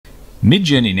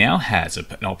Midjourney now has an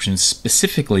option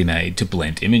specifically made to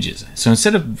blend images. So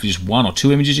instead of just 1 or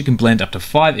 2 images, you can blend up to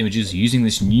 5 images using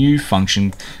this new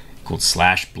function called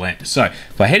 /blend. So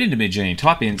if I head into Midjourney and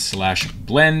type in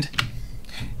 /blend,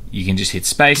 you can just hit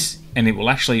space and it will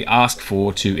actually ask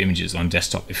for 2 images on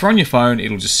desktop. If you're on your phone,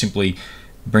 it'll just simply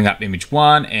bring up image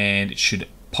 1 and it should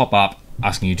pop up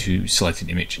asking you to select an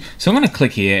image. So I'm going to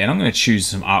click here and I'm going to choose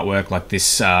some artwork like this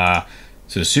sort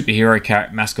of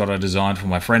superhero mascot I designed for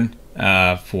my friend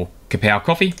for Kapow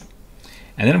Coffee.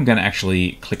 And then I'm going to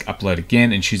actually click upload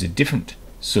again and choose a different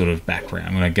sort of background.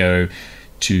 I'm going to go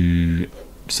to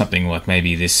something like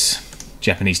maybe this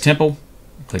Japanese temple,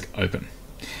 click open.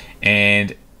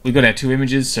 And we've got our 2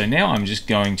 images, so now I'm just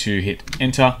going to hit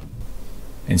enter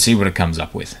and see what it comes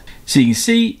up with. So you can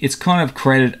see it's kind of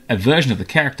created a version of the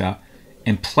character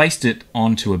and placed it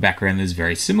onto a background that's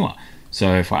very similar.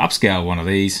 So if I upscale one of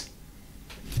these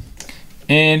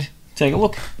and take a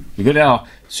look, we've got our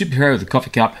superhero with a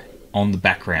coffee cup on the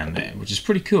background there, which is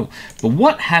pretty cool. But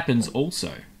what happens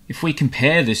also if we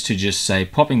compare this to just say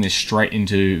popping this straight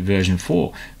into version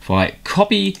 4? If I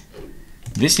copy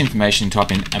this information,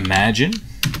 type in imagine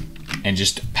and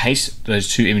just paste those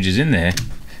 2 images in there,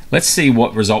 let's see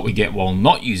what result we get while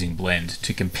not using blend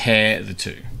to compare the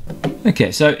 2.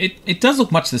 Okay, so it does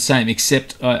look much the same,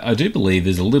 except I do believe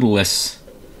there's a little less,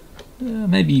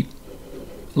 maybe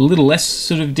a little less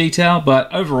sort of detail,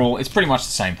 but overall it's pretty much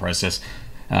the same process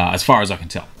as far as I can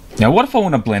tell. Now what if I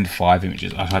want to blend 5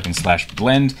 images? I type in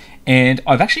 /blend and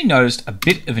I've actually noticed a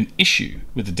bit of an issue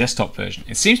with the desktop version.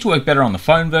 It seems to work better on the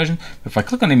phone version, but if I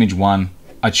click on image 1,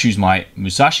 I choose my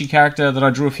Musashi character that I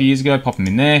drew a few years ago, pop him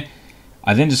in there.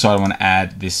 I then decide I want to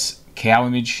add this cow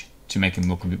image to make him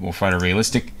look a bit more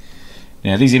photorealistic.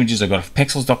 Now these images I got off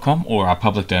pexels.com or our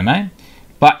public domain,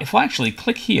 but if I actually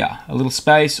click here, a little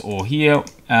space, or here,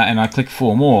 and I click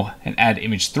 4 more and add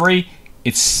image 3,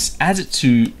 it adds it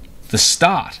to the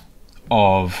start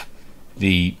of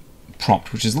the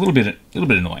prompt, which is a little bit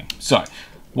annoying. So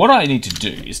what I need to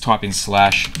do is type in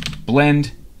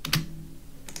 /blend,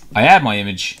 I add my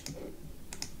image,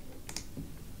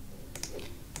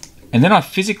 and then I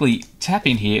physically tap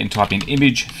in here and type in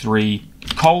image 3 :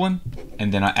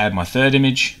 and then I add my 3rd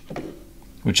image,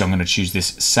 which I'm going to choose this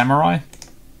samurai.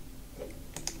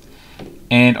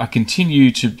 And I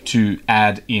continue to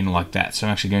add in like that. So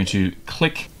I'm actually going to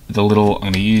click the little, I'm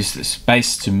going to use the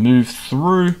space to move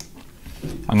through.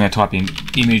 I'm going to type in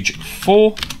image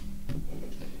 4.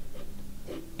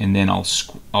 And then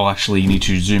I'll actually need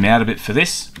to zoom out a bit for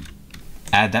this.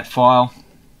 Add that file.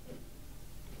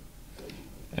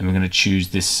 And we're going to choose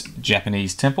this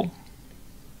Japanese temple.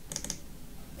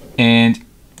 And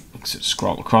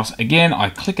scroll across again. I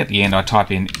click at the end, I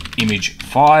type in image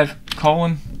 5: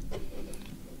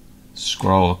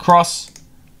 scroll across,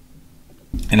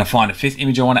 and I find a 5th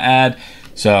image I want to add.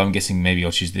 So I'm guessing maybe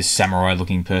I'll choose this samurai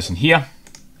looking person here.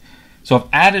 So I've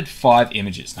added 5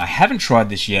 images. I haven't tried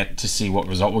this yet to see what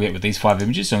result we'll get with these 5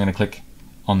 images. So I'm going to click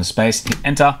on the space, hit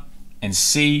enter, and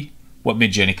see what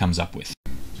Midjourney comes up with.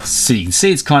 So you can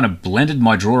see it's kind of blended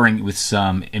my drawing with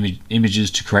some images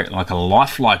to create like a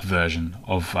lifelike version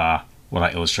of what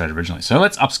I illustrated originally. So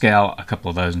let's upscale a couple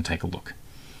of those and take a look.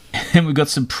 And we've got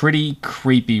some pretty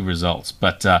creepy results,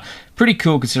 but pretty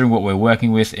cool considering what we're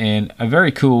working with, and a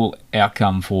very cool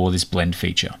outcome for this blend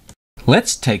feature.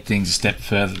 Let's take things a step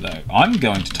further though. I'm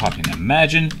going to type in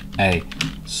imagine a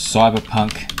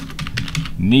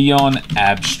cyberpunk neon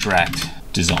abstract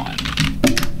design.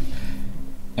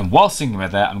 And while thinking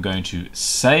about that, I'm going to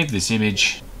save this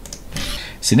image.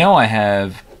 So now I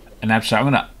have an abstract.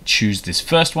 I'm going to choose this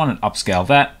first one and upscale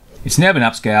that. It's now been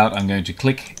upscaled. I'm going to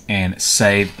click and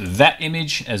save that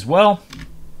image as well.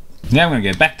 Now I'm going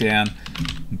to go back down,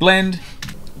 blend,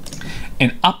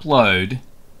 and upload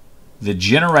the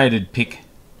generated pic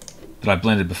that I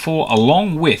blended before,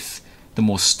 along with the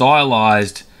more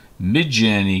stylized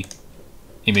Midjourney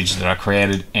image that I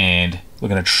created, and we're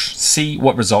going to see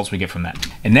what results we get from that.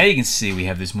 And now you can see we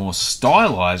have this more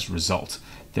stylized result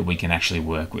that we can actually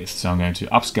work with. So I'm going to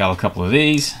upscale a couple of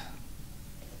these.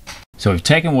 So we've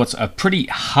taken what's a pretty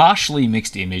harshly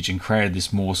mixed image and created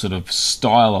this more sort of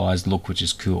stylized look, which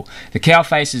is cool. The cow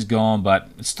face is gone, but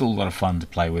it's still a lot of fun to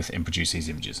play with and produce these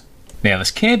images. Now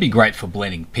this can be great for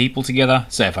blending people together.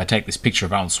 So if I take this picture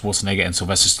of Arnold Schwarzenegger and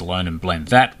Sylvester Stallone and blend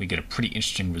that, we get a pretty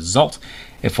interesting result.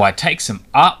 If I take some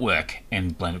artwork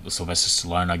and blend it with Sylvester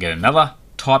Stallone, I get another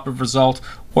type of result.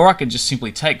 Or I can just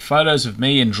simply take photos of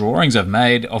me and drawings I've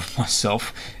made of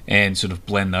myself and sort of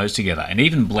blend those together. And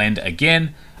even blend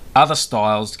again other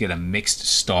styles to get a mixed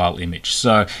style image.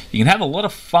 So you can have a lot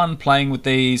of fun playing with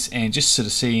these and just sort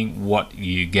of seeing what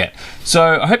you get.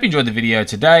 So I hope you enjoyed the video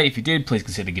today. If you did, please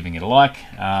consider giving it a like.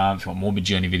 If you want more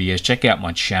Midjourney videos, check out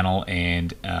my channel,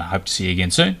 and hope to see you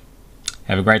again soon.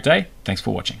 Have a great day. Thanks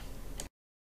for watching.